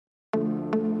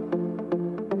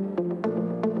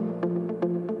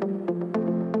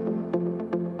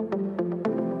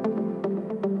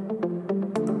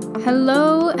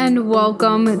Hello and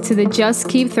welcome to the Just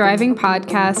Keep Thriving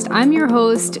podcast. I'm your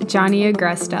host, Johnny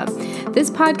Agresta. This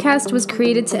podcast was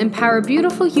created to empower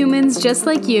beautiful humans just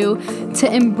like you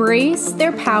to embrace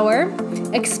their power,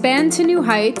 expand to new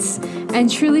heights,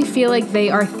 and truly feel like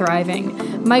they are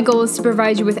thriving. My goal is to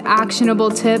provide you with actionable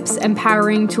tips,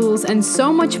 empowering tools, and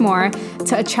so much more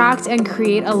to attract and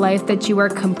create a life that you are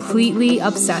completely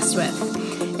obsessed with.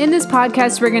 In this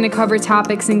podcast, we're going to cover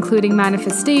topics including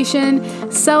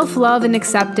manifestation, self-love and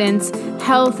acceptance,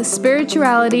 health,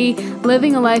 spirituality,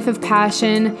 living a life of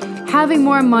passion, having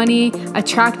more money,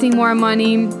 attracting more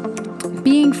money,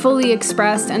 being fully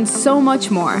expressed, and so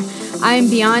much more. I am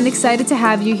beyond excited to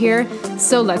have you here,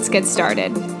 so let's get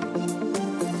started.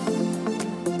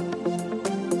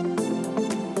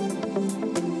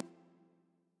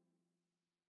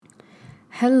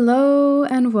 Hello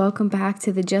and welcome back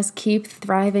to the Just Keep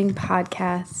Thriving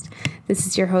podcast. This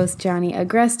is your host, Johnny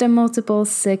Agresta, multiple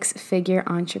six-figure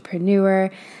entrepreneur.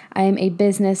 I am a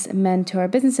business mentor,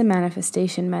 business and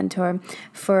manifestation mentor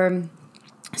for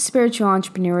spiritual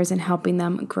entrepreneurs and helping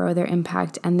them grow their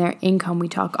impact and their income. We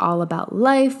talk all about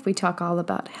life. We talk all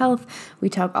about health. We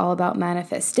talk all about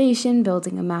manifestation,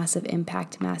 building a massive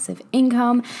impact, massive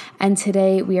income. And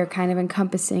today we are kind of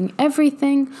encompassing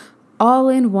everything all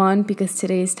in one, because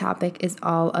today's topic is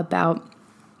all about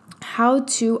how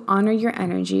to honor your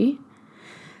energy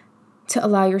to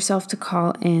allow yourself to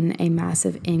call in a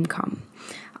massive income.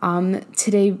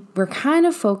 Today, we're kind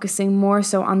of focusing more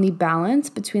so on the balance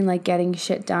between like getting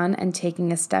shit done and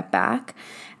taking a step back.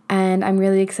 And I'm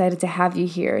really excited to have you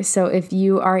here. So if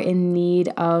you are in need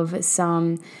of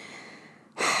some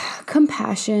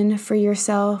compassion for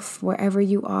yourself, wherever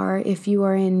you are, if you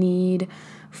are in need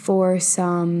for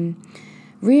some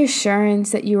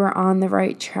reassurance that you are on the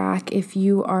right track, if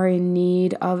you are in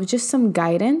need of just some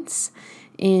guidance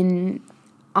in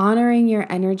honoring your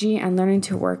energy and learning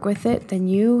to work with it, then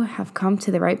you have come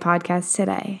to the right podcast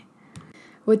today.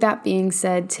 With that being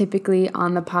said, typically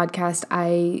on the podcast,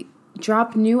 I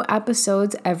drop new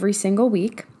episodes every single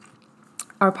week.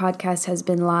 Our podcast has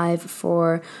been live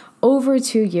for over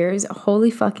 2 years. Holy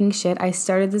fucking shit. I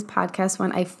started this podcast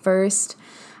when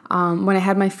I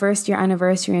had my first year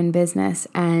anniversary in business,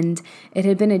 and it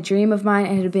had been a dream of mine.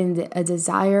 It had been a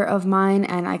desire of mine,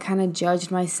 and I kind of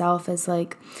judged myself as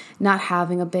like not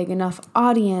having a big enough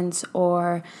audience,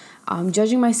 or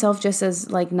judging myself just as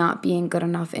like not being good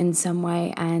enough in some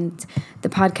way. And the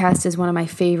podcast is one of my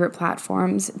favorite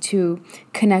platforms to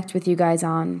connect with you guys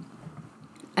on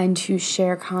and to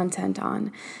share content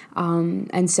on.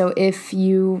 And so if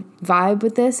you vibe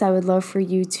with this, I would love for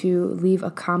you to leave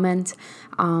a comment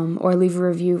or leave a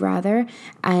review rather,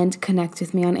 and connect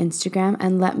with me on Instagram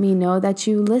and let me know that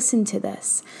you listen to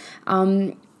this.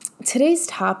 Today's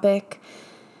topic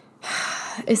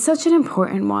is such an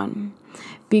important one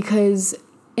because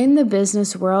in the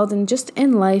business world and just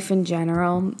in life in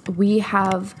general, we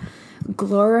have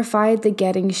glorified the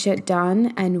getting shit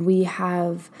done, and we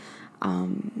have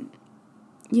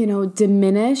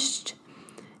diminished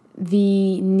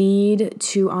the need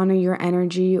to honor your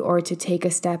energy or to take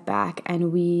a step back.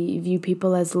 And we view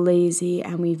people as lazy,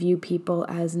 and we view people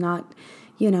as not,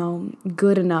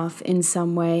 good enough in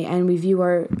some way. And we view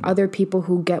our other people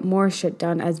who get more shit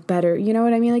done as better. You know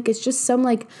what I mean? Like, it's just some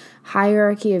like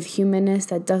hierarchy of humanness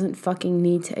that doesn't fucking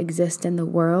need to exist in the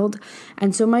world.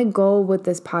 And so my goal with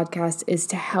this podcast is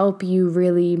to help you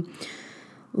really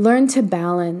learn to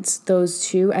balance those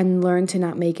two and learn to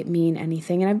not make it mean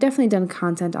anything. And I've definitely done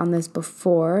content on this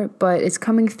before, but it's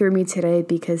coming through me today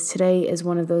because today is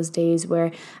one of those days where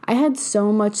I had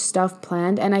so much stuff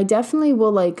planned, and I definitely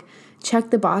will like check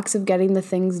the box of getting the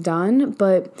things done,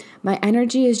 but my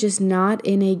energy is just not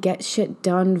in a get shit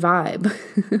done vibe.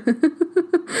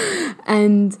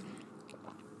 And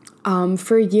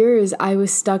for years, I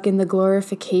was stuck in the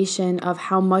glorification of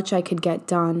how much I could get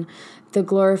done, the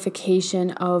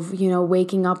glorification of,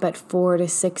 waking up at 4 to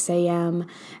 6 a.m.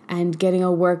 and getting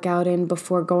a workout in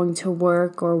before going to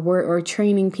work, or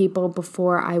training people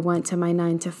before I went to my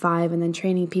 9 to 5, and then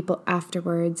training people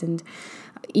afterwards, and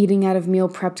eating out of meal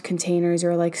prepped containers,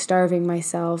 or like starving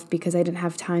myself because I didn't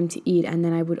have time to eat, and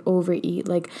then I would overeat.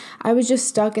 Like, I was just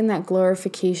stuck in that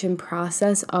glorification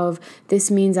process of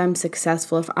this means I'm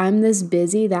successful. If I'm this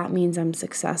busy, that means I'm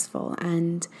successful.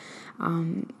 And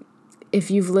if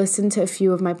you've listened to a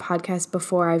few of my podcasts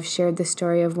before, I've shared the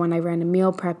story of when I ran a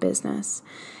meal prep business,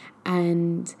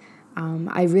 and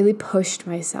I really pushed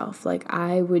myself. Like,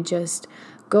 I would just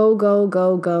go, go,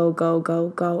 go, go, go, go,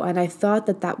 go. And I thought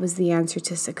that was the answer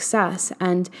to success.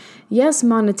 And yes,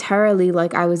 monetarily,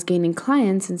 like I was gaining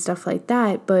clients and stuff like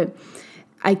that, but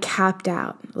I capped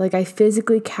out. Like I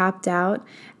physically capped out,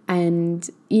 And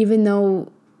even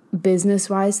though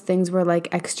business-wise things were like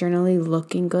externally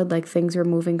looking good, like things were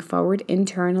moving forward,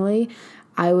 internally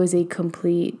I was a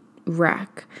complete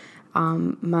wreck.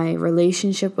 My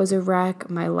relationship was a wreck.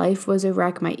 My life was a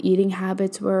wreck. My eating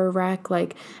habits were a wreck.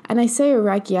 Like, and I say a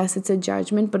wreck, yes, it's a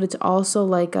judgment, but it's also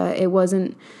like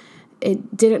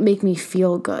it didn't make me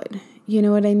feel good. You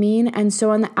know what I mean? And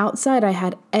so on the outside, I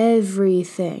had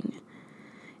everything.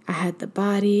 I had the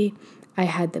body, I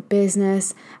had the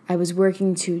business, I was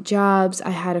working 2 jobs, I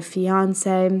had a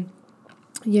fiance,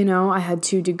 I had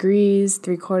 2 degrees,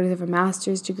 3/4 of a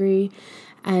master's degree.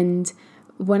 And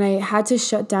when I had to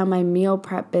shut down my meal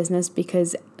prep business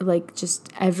because like just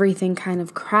everything kind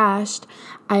of crashed,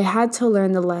 I had to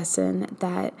learn the lesson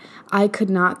that I could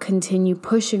not continue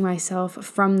pushing myself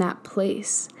from that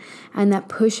place, and that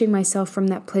pushing myself from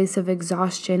that place of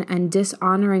exhaustion and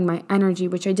dishonoring my energy,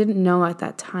 which I didn't know at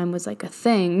that time was like a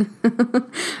thing.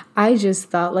 I just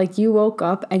thought like you woke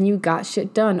up and you got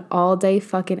shit done all day,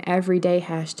 fucking every day,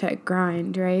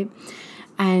 #grind, right?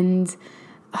 And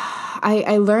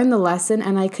I learned the lesson,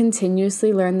 and I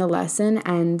continuously learn the lesson.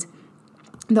 And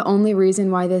the only reason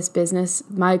why this business,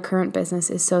 my current business,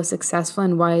 is so successful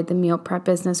and why the meal prep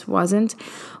business wasn't,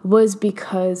 was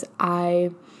because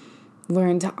I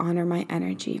learned to honor my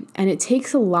energy. And it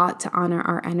takes a lot to honor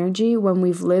our energy when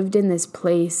we've lived in this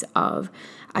place of,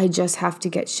 I just have to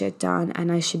get shit done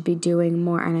and I should be doing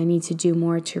more and I need to do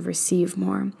more to receive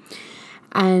more.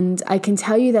 And I can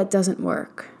tell you that doesn't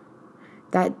work.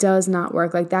 That does not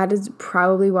work. Like, that is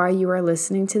probably why you are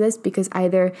listening to this, because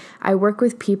either I work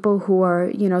with people who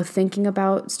are, thinking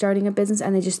about starting a business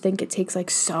and they just think it takes like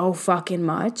so fucking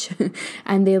much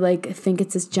and they like think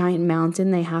it's this giant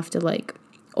mountain they have to like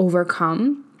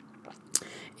overcome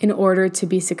in order to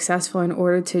be successful, in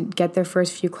order to get their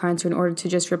first few clients, or in order to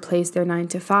just replace their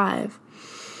 9-to-5.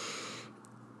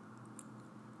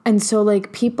 And so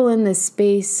like people in this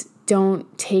space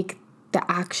don't take the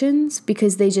actions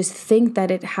because they just think that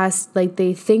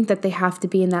they think that they have to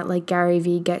be in that like Gary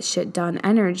Vee get shit done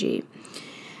energy.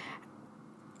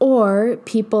 Or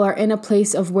people are in a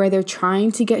place of where they're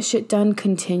trying to get shit done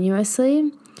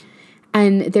continuously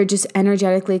and they're just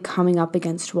energetically coming up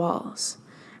against walls,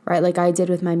 right? Like I did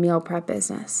with my meal prep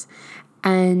business.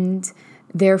 And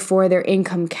therefore their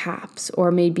income caps,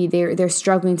 or maybe they're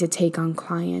struggling to take on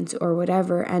clients or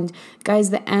whatever. And guys,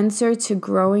 the answer to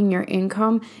growing your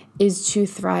income is to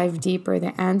thrive deeper.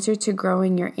 The answer to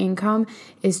growing your income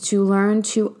is to learn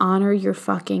to honor your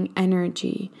fucking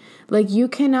energy. Like, you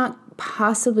cannot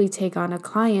possibly take on a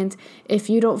client if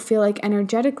you don't feel like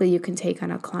energetically you can take on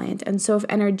a client. And so if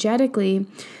energetically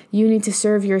you need to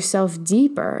serve yourself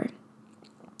deeper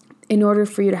in order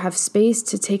for you to have space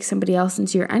to take somebody else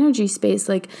into your energy space,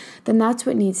 then that's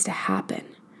what needs to happen,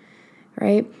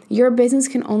 right? Your business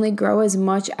can only grow as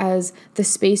much as the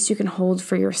space you can hold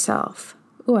for yourself.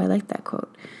 Oh, I like that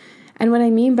quote. And what I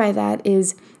mean by that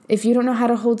is, if you don't know how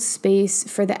to hold space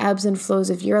for the ebbs and flows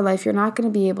of your life, you're not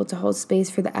going to be able to hold space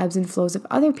for the ebbs and flows of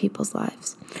other people's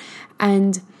lives.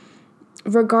 And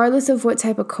regardless of what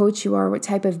type of coach you are, what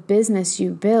type of business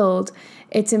you build,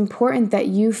 it's important that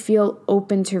you feel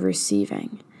open to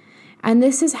receiving. And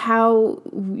this is how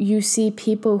you see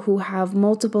people who have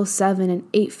multiple 7-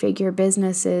 and 8-figure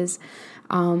businesses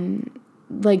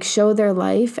show their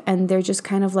life, and they're just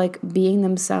kind of like being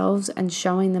themselves and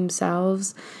showing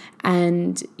themselves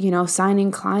and,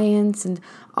 signing clients and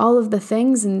all of the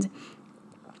things. And,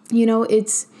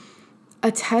 it's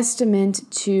a testament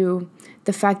to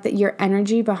the fact that your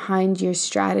energy behind your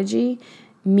strategy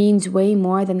means way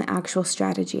more than the actual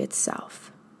strategy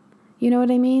itself. You know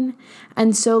what I mean?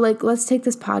 And so let's take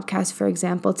this podcast, for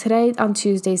example. Today on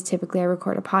Tuesdays, typically I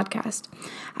record a podcast.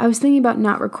 I was thinking about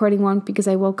not recording one because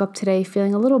I woke up today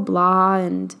feeling a little blah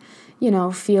and,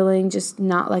 feeling just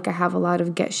not like I have a lot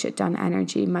of get shit done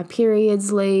energy. My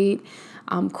period's late.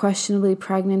 I'm questionably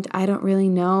pregnant. I don't really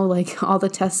know. All the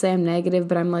tests say I'm negative,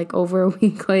 but I'm over a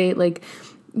week late.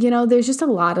 There's just a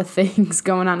lot of things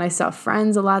going on. I saw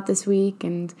friends a lot this week,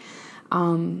 and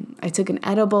I took an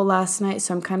edible last night,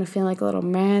 so I'm kind of feeling a little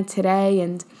meh today.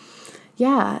 And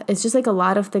yeah, it's just a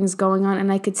lot of things going on.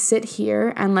 And I could sit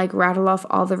here and rattle off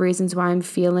all the reasons why I'm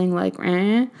feeling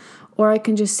or I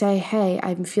can just say, hey,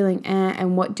 I'm feeling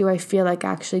and what do I feel like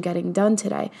actually getting done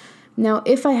today? Now,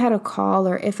 if I had a call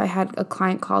or if I had a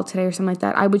client call today or something like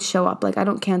that, I would show up. I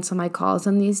don't cancel my calls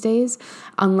on these days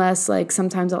unless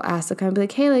sometimes I'll ask the client, be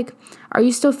hey, are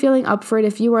you still feeling up for it?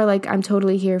 If you are, I'm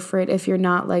totally here for it. If you're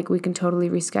not, we can totally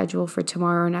reschedule for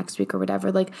tomorrow or next week or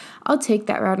whatever. I'll take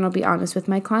that route and I'll be honest with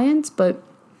my clients, but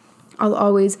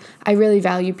I really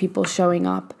value people showing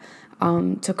up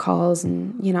to calls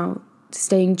and,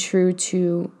 staying true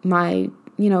to my,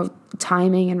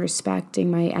 timing and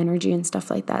respecting my energy and stuff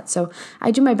like that. So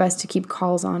I do my best to keep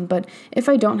calls on, but if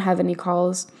I don't have any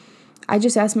calls, I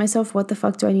just ask myself, what the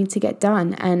fuck do I need to get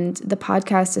done? And the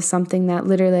podcast is something that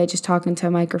literally I just talk into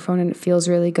a microphone and it feels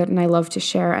really good and I love to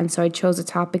share. And so I chose a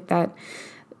topic that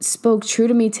spoke true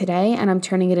to me today and I'm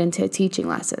turning it into a teaching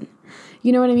lesson.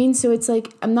 You know what I mean? So it's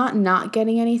like, I'm not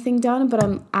getting anything done, but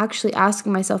I'm actually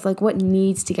asking myself, like, what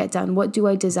needs to get done? What do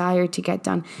I desire to get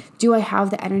done? Do I have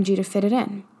the energy to fit it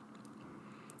in?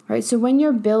 Right? So when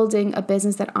you're building a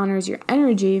business that honors your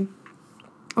energy,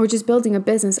 or just building a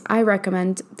business, I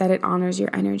recommend that it honors your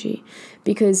energy,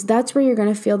 because that's where you're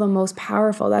going to feel the most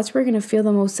powerful. That's where you're going to feel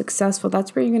the most successful.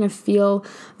 That's where you're going to feel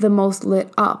the most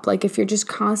lit up. Like if you're just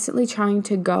constantly trying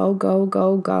to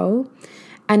go,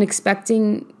 and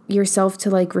expecting yourself to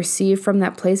like receive from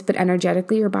that place, but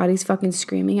energetically your body's fucking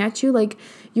screaming at you, like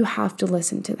you have to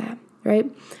listen to that, right?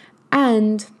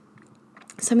 And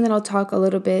something that I'll talk a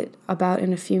little bit about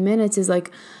in a few minutes is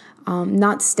like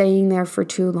not staying there for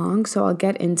too long. So I'll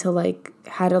get into like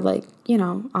how to like,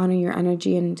 honor your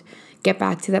energy and get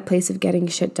back to that place of getting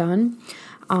shit done.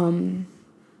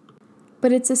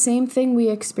 But it's the same thing we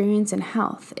experience in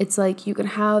health. It's like you can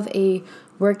have a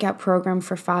workout program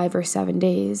for 5 or 7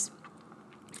 days,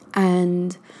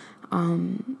 and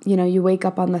you wake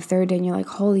up on the third day and you're like,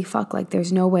 holy fuck, like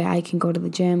there's no way I can go to the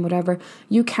gym, whatever.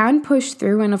 You can push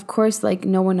through, and of course, like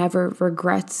no one ever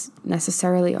regrets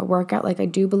necessarily a workout. Like I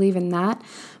do believe in that,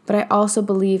 but I also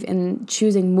believe in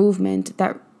choosing movement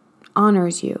that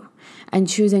honors you and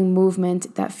choosing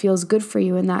movement that feels good for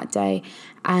you in that day,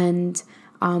 and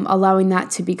allowing that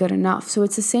to be good enough. So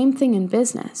it's the same thing in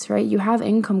business, right? You have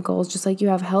income goals just like you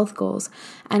have health goals,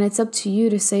 and it's up to you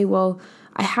to say, well,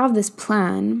 I have this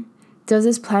plan. Does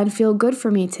this plan feel good for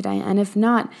me today? And if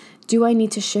not, do I need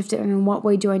to shift it? And in what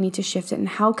way do I need to shift it? And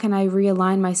how can I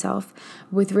realign myself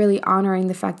with really honoring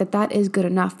the fact that that is good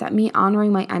enough, that me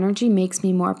honoring my energy makes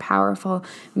me more powerful.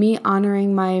 Me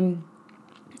honoring my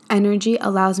energy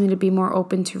allows me to be more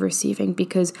open to receiving,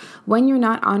 because when you're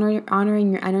not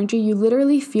honoring your energy, you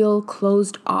literally feel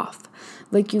closed off.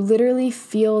 Like you literally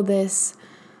feel this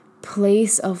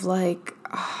place of like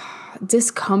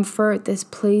discomfort, this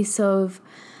place of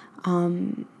I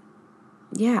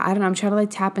don't know, I'm trying to like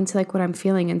tap into like what I'm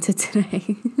feeling into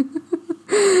today.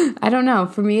 I don't know,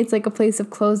 for me it's like a place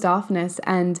of closed offness,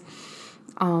 and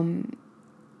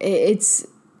it's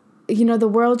the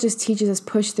world just teaches us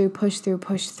push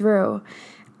through,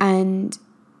 and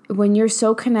when you're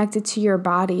so connected to your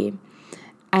body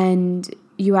and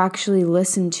you actually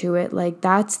listen to it, like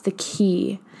that's the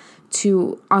key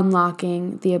to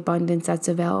unlocking the abundance that's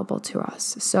available to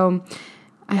us. So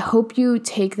I hope you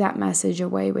take that message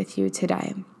away with you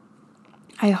today.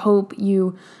 I hope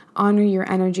you honor your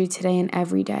energy today and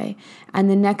every day. And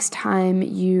the next time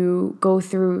you go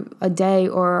through a day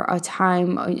or a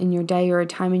time in your day or a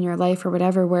time in your life or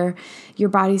whatever where your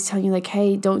body's telling you like,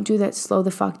 hey, don't do that, slow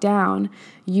the fuck down,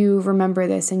 you remember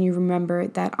this, and you remember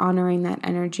that honoring that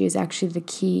energy is actually the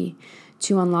key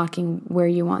to unlocking where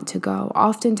you want to go.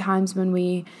 Oftentimes when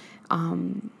we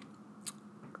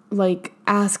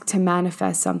ask to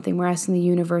manifest something, we're asking the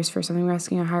universe for something, we're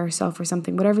asking our higher self for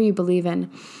something, whatever you believe in,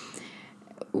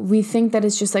 we think that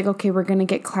it's just like, okay, we're going to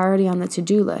get clarity on the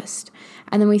to-do list.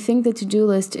 And then we think the to-do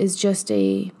list is just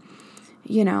okay,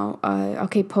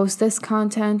 post this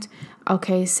content,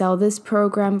 okay, sell this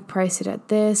program, price it at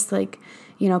this,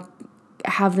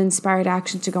 have the inspired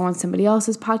action to go on somebody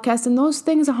else's podcast. And those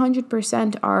things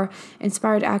 100% are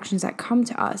inspired actions that come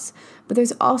to us. But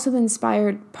there's also the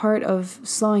inspired part of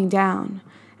slowing down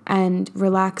and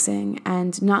relaxing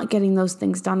and not getting those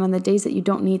things done on the days that you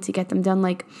don't need to get them done.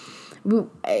 Like,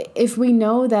 if we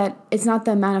know that it's not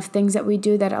the amount of things that we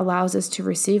do that allows us to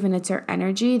receive, and it's our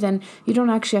energy, then you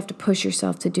don't actually have to push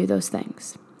yourself to do those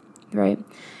things, right?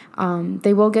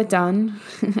 They will get done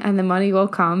and the money will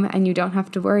come and you don't have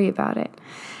to worry about it.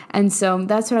 And so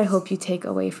that's what I hope you take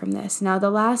away from this. Now, the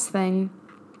last thing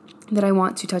that I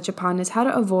want to touch upon is how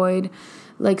to avoid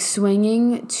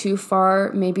swinging too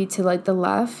far, maybe to the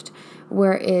left,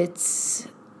 where it's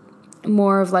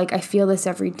more of I feel this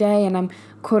every day and I'm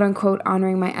quote unquote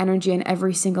honoring my energy, and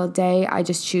every single day I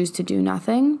just choose to do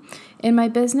nothing in my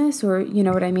business, or you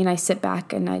know what I mean? I sit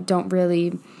back and I don't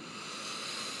really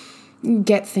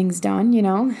get things done,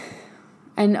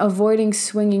 and avoiding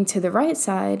swinging to the right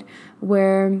side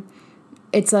where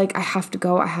it's I have to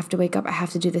go, I have to wake up, I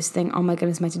have to do this thing. Oh my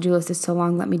goodness, my to-do list is so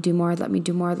long. Let me do more, let me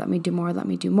do more, let me do more, let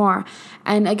me do more.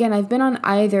 And again, I've been on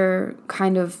either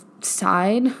kind of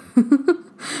side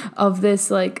of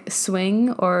this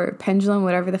swing or pendulum,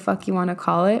 whatever the fuck you want to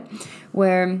call it,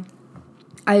 where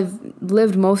I've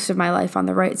lived most of my life on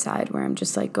the right side where I'm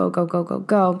just like, go, go, go, go,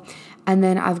 go. And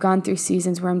then I've gone through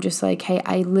seasons where I'm just like, hey,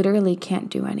 I literally can't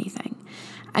do anything.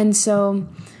 And so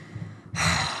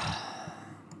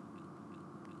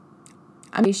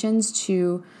I'm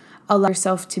to allow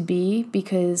yourself to be,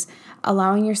 because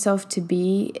allowing yourself to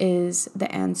be is the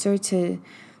answer to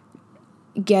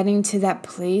getting to that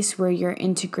place where you're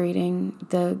integrating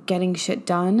the getting shit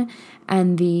done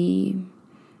and the,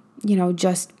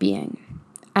 just being.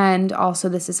 And also,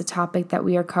 this is a topic that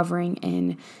we are covering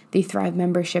in the Thrive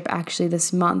membership. Actually,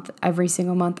 this month, every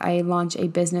single month, I launch a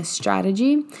business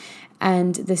strategy.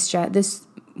 And this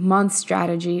month's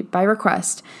strategy, by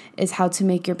request, is how to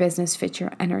make your business fit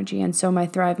your energy. And so my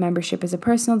Thrive membership is a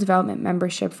personal development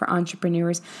membership for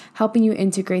entrepreneurs, helping you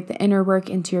integrate the inner work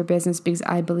into your business, because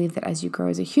I believe that as you grow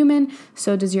as a human,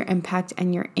 so does your impact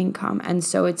and your income. And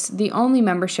so it's the only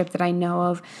membership that I know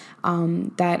of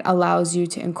that allows you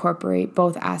to incorporate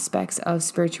both aspects of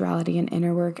spirituality and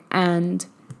inner work and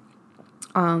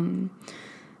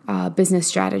business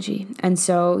strategy. And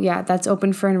so, yeah, that's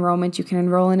open for enrollment. You can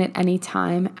enroll in it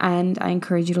anytime, and I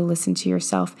encourage you to listen to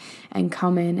yourself and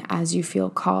come in as you feel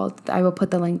called. I will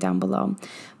put the link down below.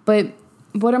 But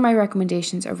what are my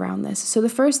recommendations around this? So the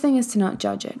first thing is to not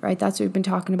judge it, right? That's what we've been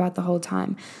talking about the whole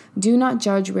time. Do not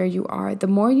judge where you are. The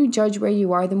more you judge where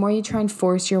you are, the more you try and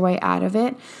force your way out of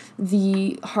it,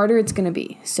 the harder it's going to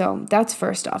be. So that's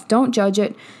first off. Don't judge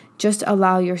it. Just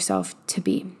allow yourself to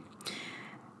be.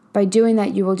 By doing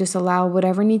that, you will just allow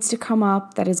whatever needs to come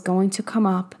up that is going to come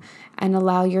up, and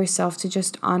allow yourself to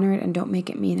just honor it and don't make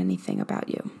it mean anything about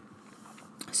you.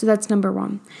 So that's number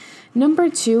one. Number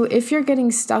two, if you're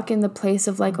getting stuck in the place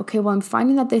of like, okay, well, I'm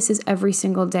finding that this is every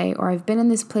single day, or I've been in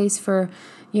this place for,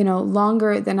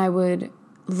 longer than I would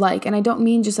like. And I don't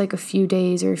mean just like a few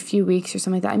days or a few weeks or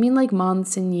something like that. I mean like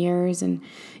months and years, and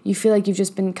you feel like you've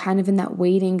just been kind of in that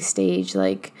waiting stage,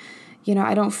 like,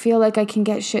 I don't feel like I can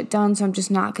get shit done, so I'm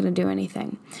just not going to do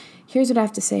anything. Here's what I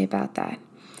have to say about that.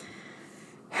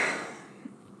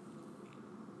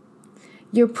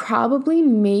 You're probably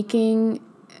making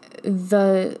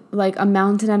a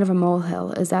mountain out of a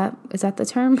molehill. Is that the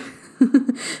term?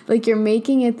 Like, you're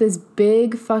making it this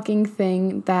big fucking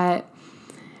thing that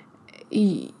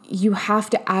you have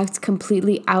to act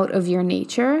completely out of your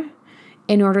nature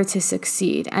in order to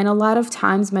succeed. And a lot of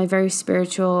times my very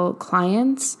spiritual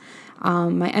clients,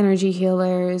 my energy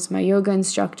healers, my yoga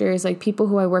instructors, like people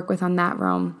who I work with on that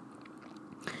realm,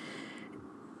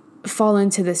 fall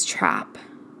into this trap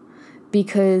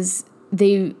because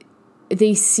they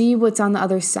see what's on the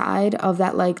other side of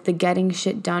that, like the getting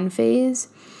shit done phase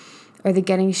or the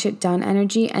getting shit done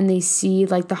energy, and they see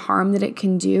like the harm that it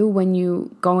can do when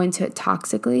you go into it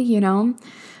toxically,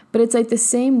 But it's like the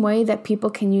same way that people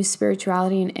can use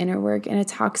spirituality and inner work in a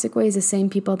toxic way is the same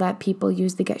people that people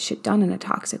use to get shit done in a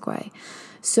toxic way.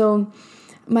 So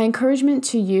my encouragement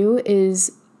to you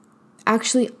is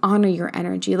actually honor your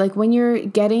energy. Like when you're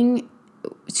getting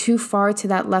too far to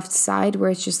that left side where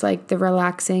it's just like the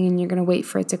relaxing and you're going to wait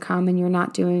for it to come and you're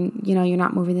not doing, you're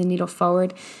not moving the needle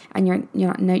forward and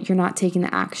you're not taking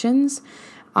the actions,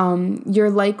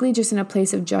 you're likely just in a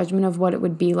place of judgment of what it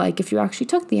would be like if you actually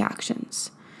took the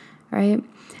actions. Right?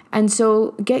 And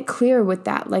so get clear with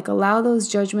that. Like allow those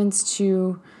judgments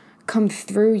to come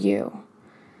through you.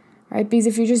 Right? Because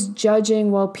if you're just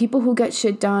judging, well, people who get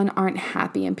shit done aren't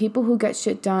happy. And people who get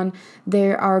shit done,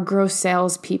 they are gross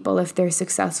salespeople if they're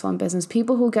successful in business.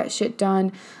 People who get shit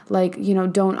done, like,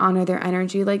 don't honor their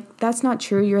energy. Like, that's not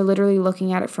true. You're literally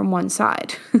looking at it from one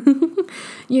side.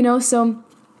 So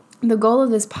the goal of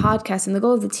this podcast and the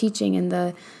goal of the teaching and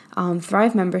the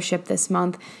Thrive membership this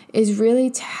month is really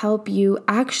to help you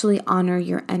actually honor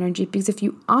your energy, because if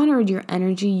you honored your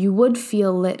energy, you would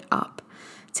feel lit up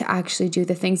to actually do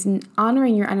the things. And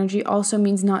honoring your energy also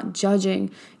means not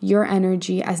judging your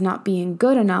energy as not being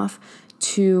good enough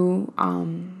to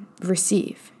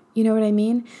receive. You know what I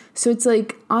mean? So it's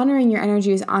like honoring your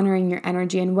energy is honoring your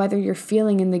energy, and whether you're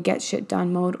feeling in the get shit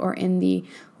done mode or in the,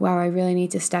 wow, I really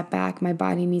need to step back, my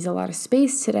body needs a lot of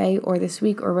space today or this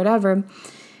week or whatever,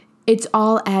 it's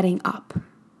all adding up,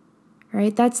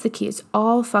 right? That's the key. It's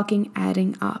all fucking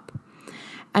adding up.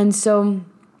 And so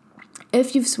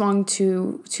if you've swung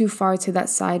too far to that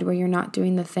side where you're not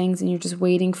doing the things and you're just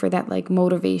waiting for that like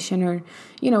motivation or,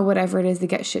 whatever it is to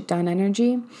get shit done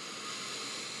energy,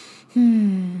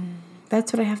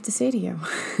 that's what I have to say to you.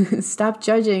 Stop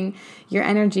judging your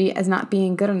energy as not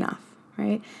being good enough,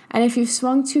 right? And if you've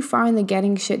swung too far on the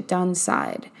getting shit done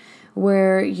side,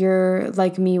 where you're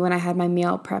like me when I had my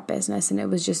meal prep business and it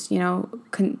was just,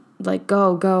 like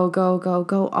go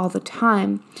all the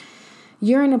time,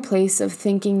 you're in a place of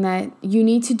thinking that you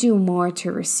need to do more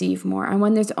to receive more. And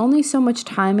when there's only so much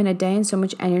time in a day and so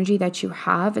much energy that you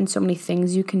have and so many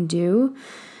things you can do,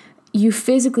 you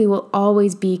physically will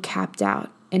always be capped out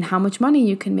in how much money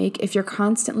you can make if you're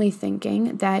constantly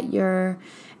thinking that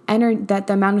that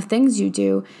the amount of things you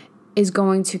do is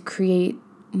going to create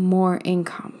more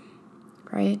income,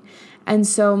 right? And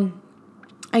so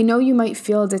I know you might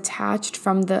feel detached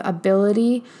from the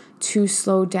ability to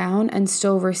slow down and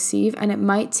still receive, and it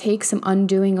might take some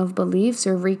undoing of beliefs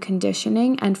or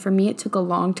reconditioning. And for me, it took a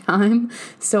long time,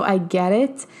 so I get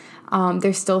it.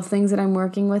 There's still things that I'm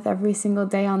working with every single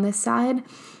day on this side,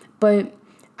 but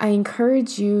I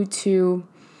encourage you to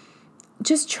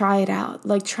just try it out.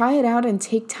 Like, try it out and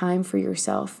take time for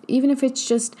yourself. Even if it's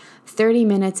just 30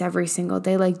 minutes every single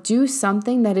day, like, do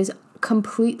something that is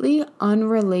completely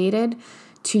unrelated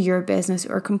to your business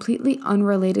or completely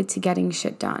unrelated to getting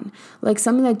shit done. Like,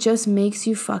 something that just makes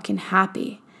you fucking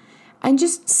happy. And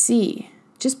just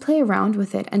play around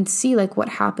with it and see, like, what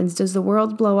happens. Does the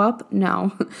world blow up?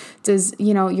 No. Does,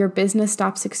 your business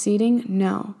stop succeeding?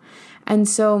 No. And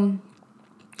so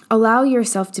allow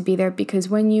yourself to be there, because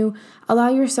when you allow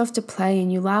yourself to play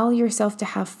and you allow yourself to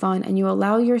have fun and you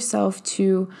allow yourself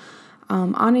to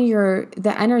honor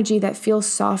the energy that feels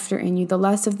softer in you, the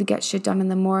less of the get shit done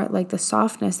and the more like the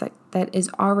softness that is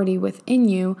already within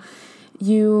you,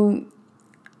 you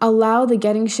allow the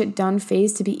getting shit done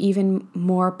phase to be even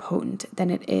more potent than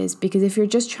it is. Because if you're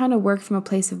just trying to work from a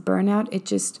place of burnout,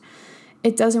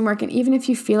 it doesn't work. And even if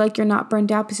you feel like you're not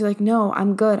burned out because you're like, no,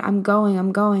 I'm good, I'm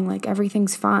going, like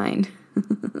everything's fine.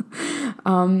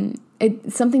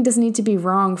 Something doesn't need to be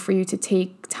wrong for you to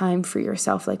take time for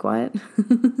yourself. Like, what?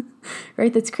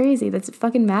 Right? That's crazy. That's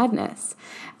fucking madness.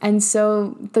 And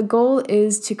so the goal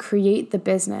is to create the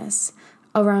business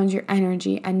around your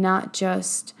energy and not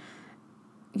just,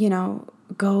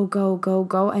 go,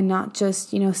 and not just,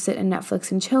 sit in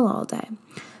Netflix and chill all day.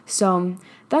 So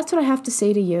that's what I have to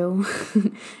say to you,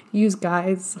 you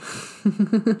guys.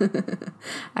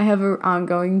 I have an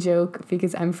ongoing joke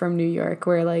because I'm from New York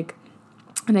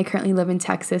and I currently live in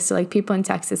Texas. So people in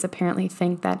Texas apparently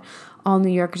think that all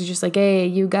New Yorkers are just like, hey,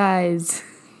 you guys.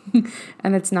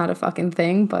 And it's not a fucking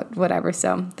thing, but whatever.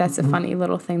 So that's a funny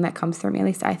little thing that comes through me. At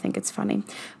least I think it's funny.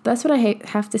 But that's what I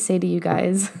have to say to you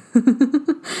guys.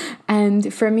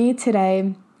 And for me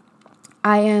today,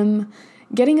 I am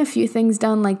getting a few things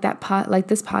done like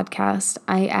this podcast.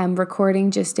 I am recording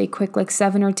just a quick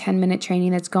 7 or 10 minute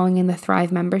training that's going in the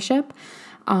Thrive membership.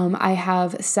 I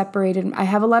have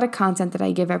a lot of content that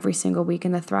I give every single week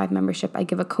in the Thrive membership. I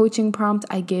give a coaching prompt,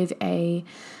 I give a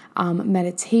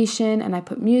meditation, and I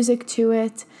put music to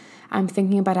it. I'm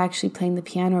thinking about actually playing the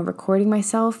piano or recording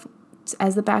myself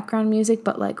as the background music,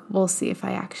 but we'll see if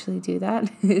I actually do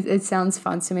that. It sounds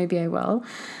fun, so maybe I will.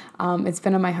 It's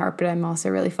been on my heart, but I'm also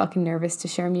really fucking nervous to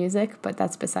share music, but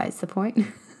that's besides the point.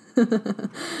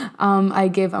 I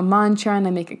give a mantra and I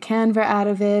make a Canva out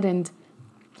of it, and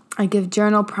I give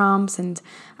journal prompts, and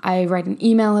I write an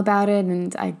email about it,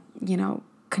 and I,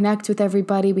 connect with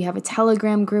everybody. We have a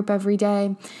Telegram group every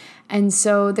day. And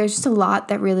so there's just a lot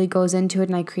that really goes into it,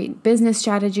 and I create business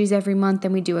strategies every month,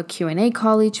 and we do a Q&A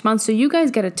call each month. So you guys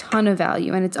get a ton of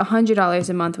value, and it's $100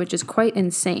 a month, which is quite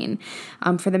insane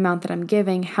for the amount that I'm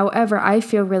giving. However, I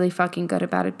feel really fucking good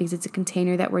about it because it's a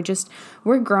container that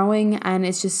we're growing, and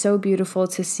it's just so beautiful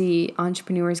to see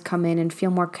entrepreneurs come in and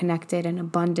feel more connected and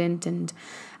abundant and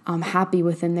happy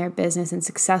within their business and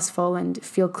successful and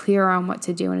feel clear on what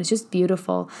to do. And it's just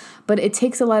beautiful. But it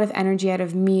takes a lot of energy out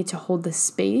of me to hold the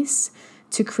space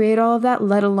to create all of that,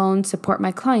 let alone support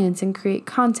my clients and create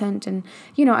content. And,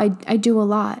 I do a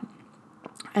lot.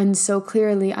 And so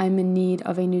clearly I'm in need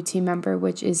of a new team member,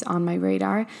 which is on my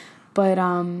radar. But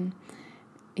I'm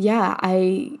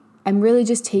really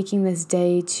just taking this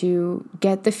day to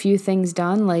get the few things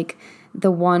done, the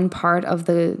one part of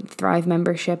the Thrive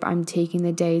membership. I'm taking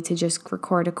the day to just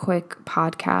record a quick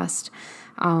podcast.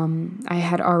 I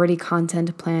had already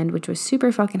content planned, which was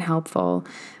super fucking helpful.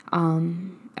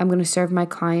 I'm going to serve my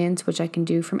clients, which I can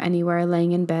do from anywhere,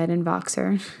 laying in bed in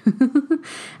Voxer.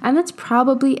 And that's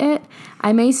probably it.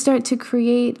 I may start to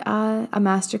create a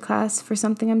masterclass for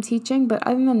something I'm teaching, but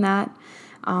other than that,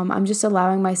 I'm just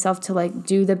allowing myself to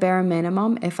do the bare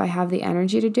minimum if I have the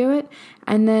energy to do it.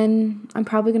 And then I'm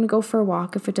probably going to go for a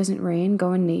walk if it doesn't rain,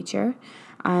 go in nature.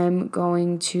 I'm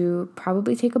going to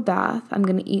probably take a bath. I'm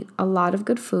going to eat a lot of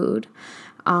good food.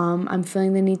 I'm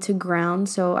feeling the need to ground.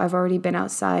 So I've already been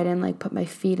outside and put my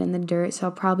feet in the dirt. So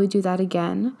I'll probably do that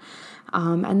again.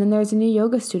 And then there's a new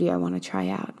yoga studio I want to try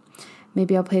out.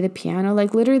 Maybe I'll play the piano.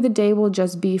 Literally the day will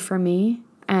just be for me.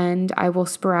 And I will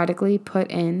sporadically put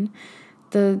in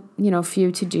the,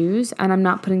 few to-dos, and I'm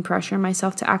not putting pressure on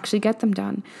myself to actually get them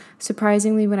done.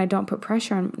 Surprisingly, when I don't put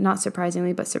pressure on, not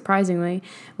surprisingly, but surprisingly,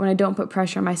 when I don't put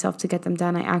pressure on myself to get them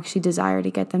done, I actually desire to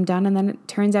get them done, and then it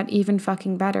turns out even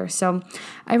fucking better. So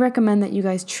I recommend that you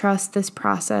guys trust this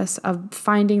process of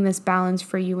finding this balance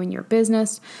for you in your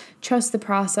business. Trust the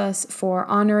process for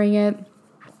honoring it,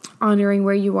 honoring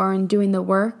where you are and doing the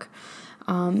work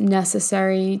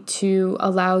necessary to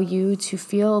allow you to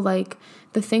feel like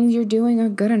the things you're doing are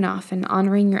good enough, and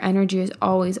honoring your energy is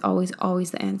always, always,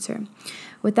 always the answer.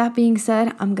 With that being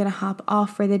said, I'm going to hop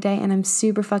off for the day, and I'm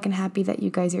super fucking happy that you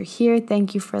guys are here.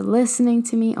 Thank you for listening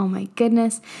to me. Oh my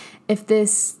goodness. If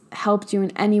this helped you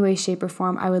in any way, shape, or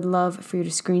form, I would love for you to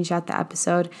screenshot the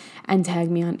episode and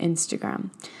tag me on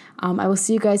Instagram. I will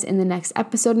see you guys in the next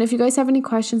episode. And if you guys have any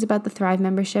questions about the Thrive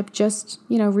membership, just,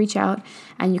 reach out,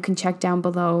 and you can check down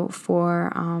below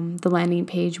for the landing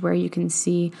page where you can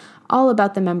see all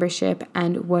about the membership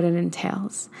and what it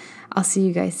entails. I'll see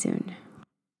you guys soon.